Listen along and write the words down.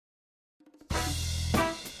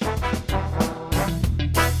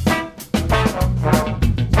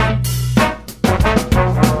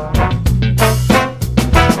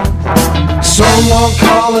on,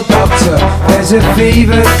 call a doctor, there's a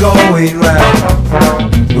fever going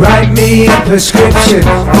round. Write me a prescription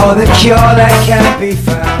for the cure that can't be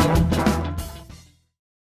found.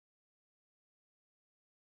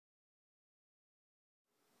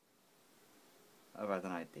 I've had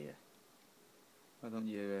an idea. Why don't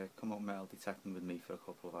you come up metal detecting with me for a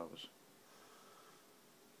couple of hours?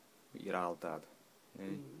 With your old dad. Eh?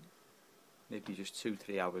 Maybe just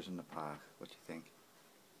 2-3 hours in the park. What do you think?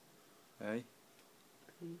 Eh?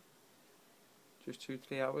 Just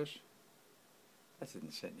 2-3 hours? Better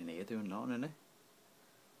than sitting in here doing nothing, innit?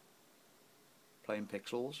 Playing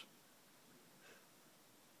pixels.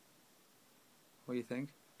 What do you think?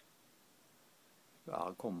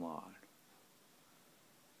 Oh, come on.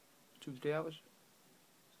 2-3 hours?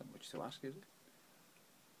 Is that much to ask, is it?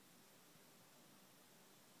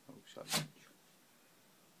 Oh, sorry.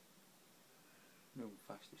 No,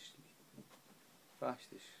 fast asleep. Fast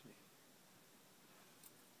asleep.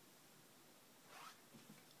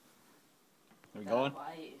 Are we going?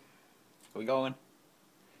 Are we going?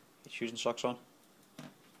 Get shoes and socks on.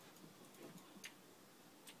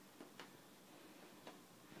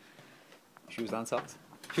 Shoes and socks.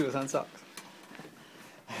 Shoes and socks.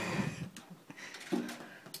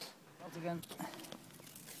 Out again.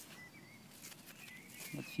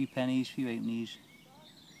 Got a few pennies, a few 8pennies.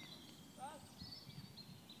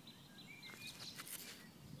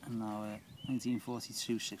 And now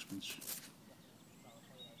 1942 sixpence.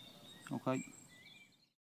 Okay.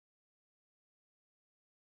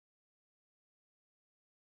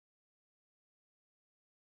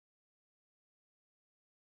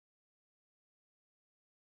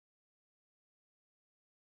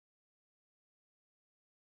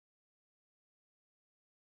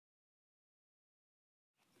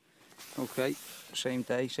 Okay, same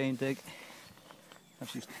day, same dig.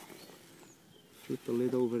 I've just put the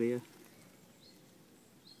lid over here.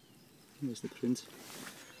 Here's the print.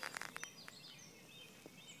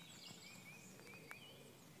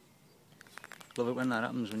 Love it when that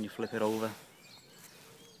happens, when you flip it over.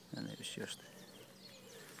 And it's just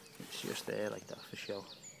there like that for show.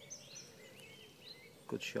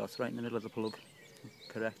 Good shot, right in the middle of the plug.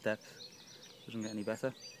 Correct depth. Doesn't get any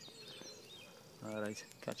better. Alright,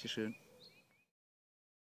 catch you soon.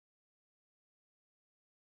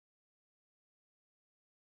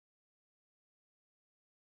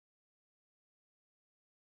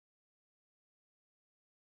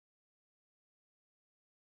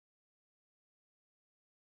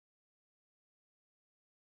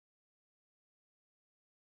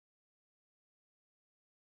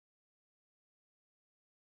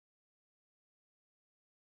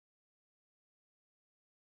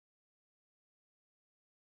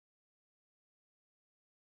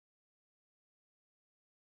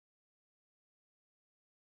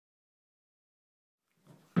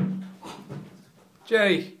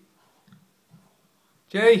 Jay!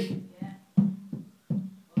 Jay! Yeah.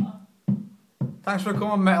 What? Thanks for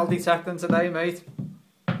coming metal detecting today, mate.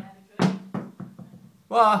 Did I have a choice?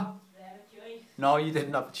 What? Did I have a choice? No, you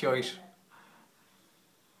didn't have a choice.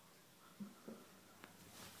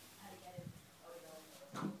 How to get it? Oh,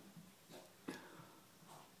 no.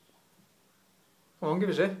 Come on, give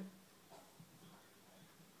us it.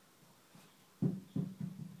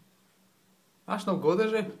 That's no good,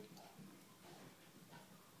 is it?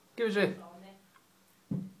 Give us it.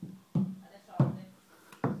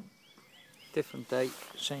 Different day,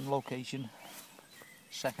 same location.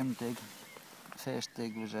 Second dig. First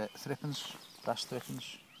dig was threepence, last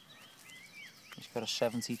threepence. It's got a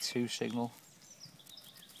 72 signal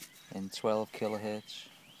in 12 kilohertz.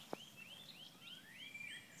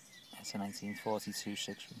 It's a 1942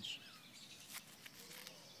 sixpence.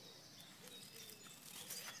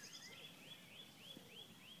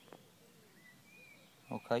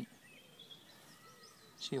 Okay.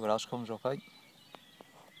 See what else comes, okay?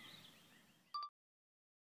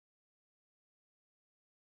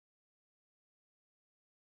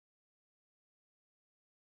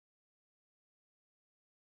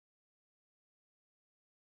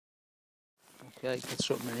 Okay, got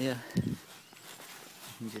something in here. You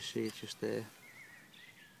can just see it's just there.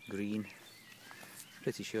 Green.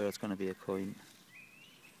 Pretty sure it's going to be a coin.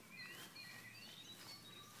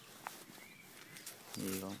 There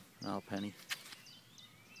you go, an half penny.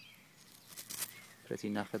 Pretty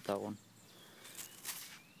knackered, that one.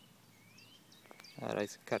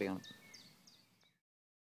 Alright, carry on.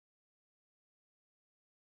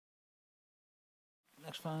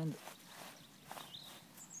 Next find.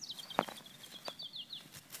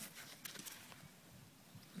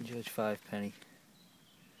 Judge 5 penny.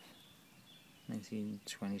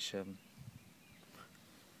 1927.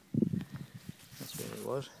 That's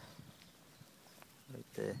was.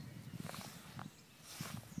 Right there.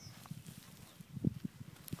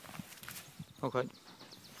 Okay.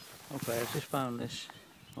 Okay, I've just found this,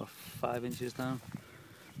 what, 5 inches down,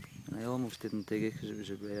 and I almost didn't dig it because it was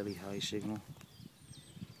a really high signal.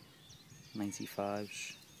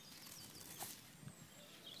 95s.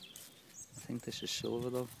 I think this is silver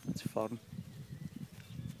though, it's foreign.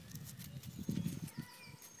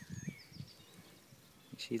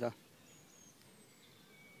 You see that?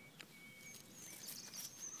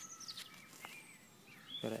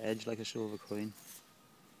 Got an edge like a silver coin.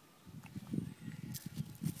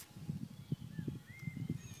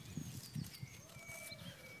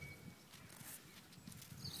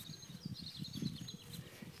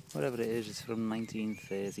 Whatever it is, it's from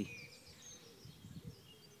 1930.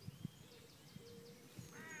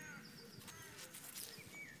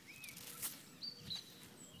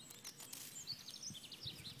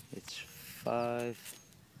 It's 5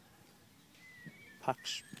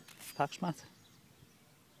 Paxmat?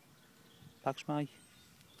 Paxmai?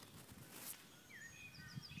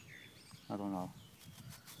 I don't know.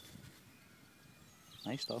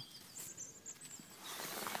 Nice though.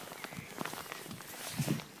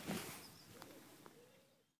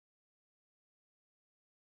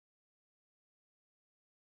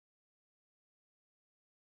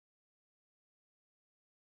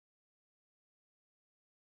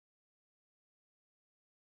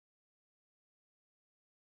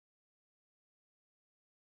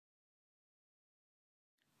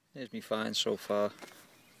 There's me find so far.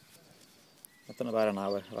 I've done about an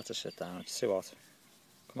hour. I've had to sit down, it's too hot.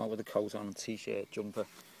 Come out with a coat on, t-shirt, jumper.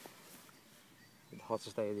 The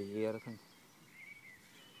hottest day of the year, I think.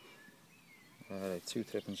 Alright, 2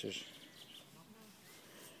 threepences.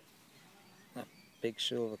 That big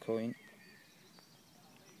silver coin.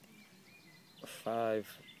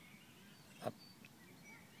 5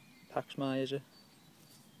 Paxmai, is it?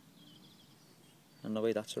 And the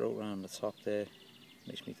way that's wrote around the top there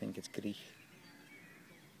makes me think it's Greek.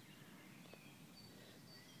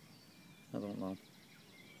 I don't know.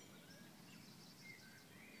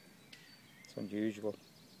 It's unusual.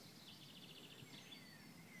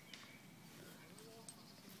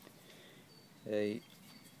 A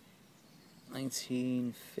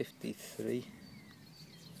 1953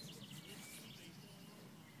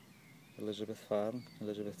 Elizabeth Farm,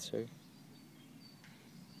 Elizabeth II.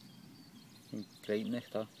 Great nick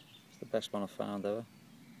that. It's the best one I've found ever.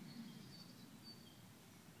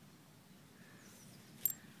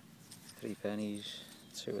 Three pennies,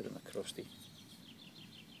 2 of them are crusty.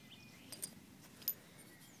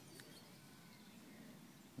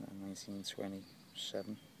 And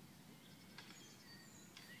 1927.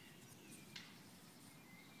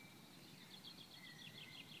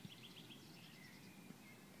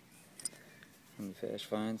 And my first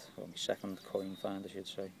find, or my second coin find I should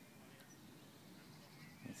say.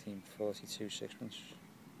 1942 sixpence,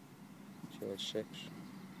 George VI.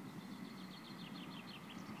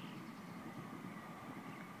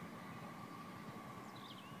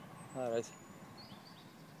 Alright.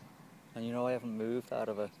 And you know I haven't moved out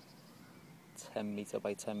of a 10 metre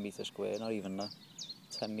by 10 metre square, not even that.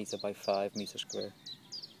 10 metre by 5 metre square.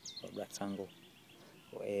 Or rectangle.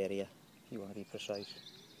 Or area, if you want to be precise.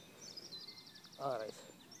 Alright,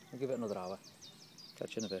 I'll give it another hour.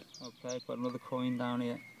 Catch you in a bit. Okay, got another coin down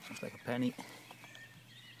here. Looks like a penny.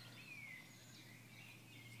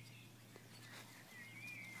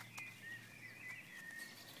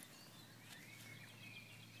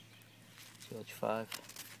 George V.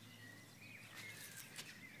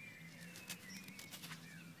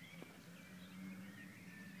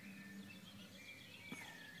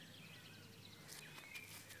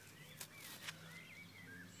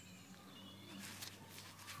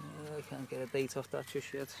 I can't get a date off that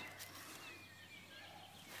just yet.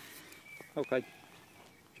 Okay,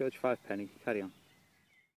 George V penny, carry on.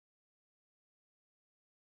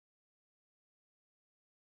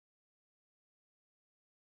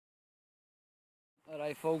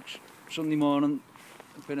 Alright folks, Sunday morning,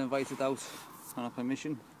 I've been invited out on a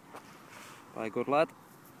permission by a good lad.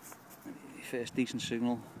 First decent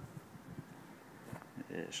signal,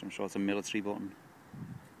 some sort of military button.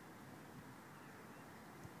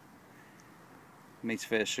 Mate's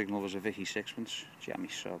first signal was a Vicky sixpence, jammy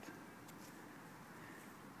sod.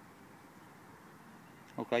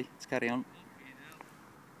 Okay, let's carry on.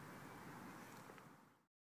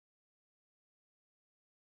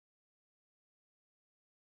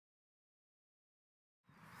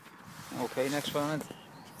 Okay, next find,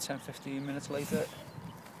 10-15 minutes later.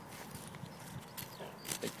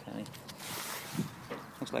 Big penny.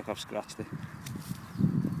 Looks like I've scratched it.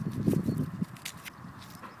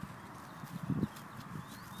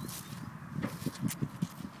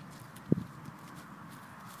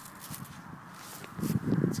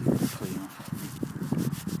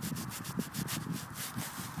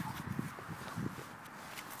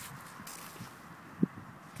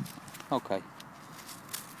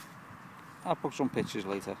 I'll put some pictures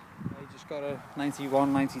later. I just got a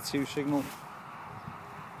 91, 92 signal.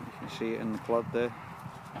 You can see it in the clod there.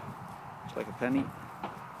 It's like a penny.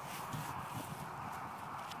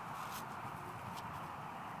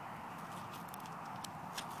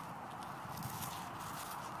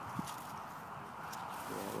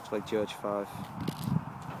 Yeah, it looks like George 5.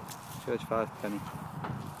 George 5 penny.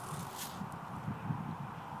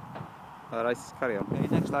 Alright, carry on. Okay,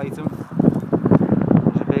 next item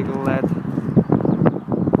is a big lead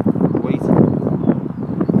weight.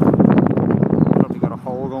 Probably got a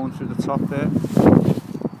hole going through the top there.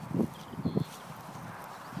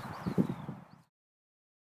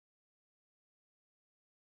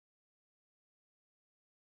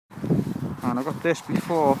 And I got this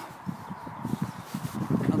before.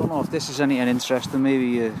 I don't know if this is anything interesting.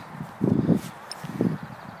 Maybe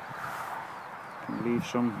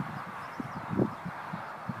can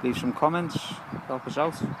leave some comments, help us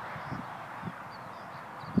out.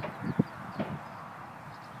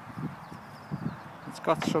 It's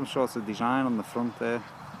got some sort of design on the front there.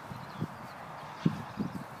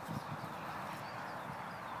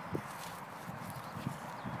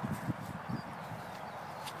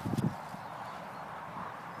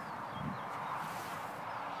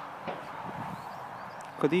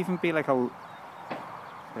 Could even be like a,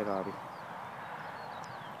 where are we?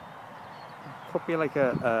 Could be like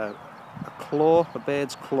a claw, a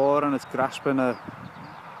bird's claw, and it's grasping a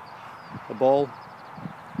ball.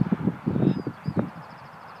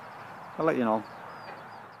 I'll let you know.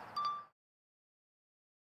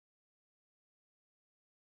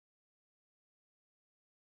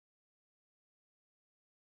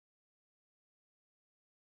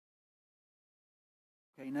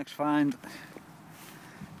 Okay, next find, a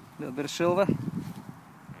little bit of silver.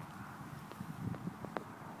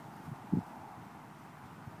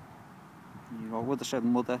 I would have said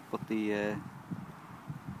mother, but the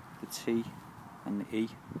T and the E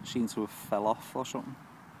seem to have fell off or something.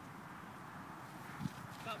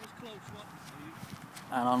 That was close, what?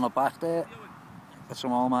 And on the back there, got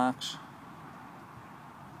some hole marks.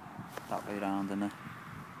 That way round, innit?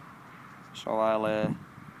 So I'll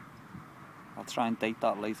try and date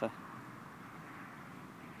that later.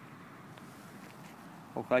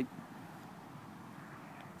 Okay,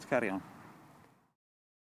 let's carry on.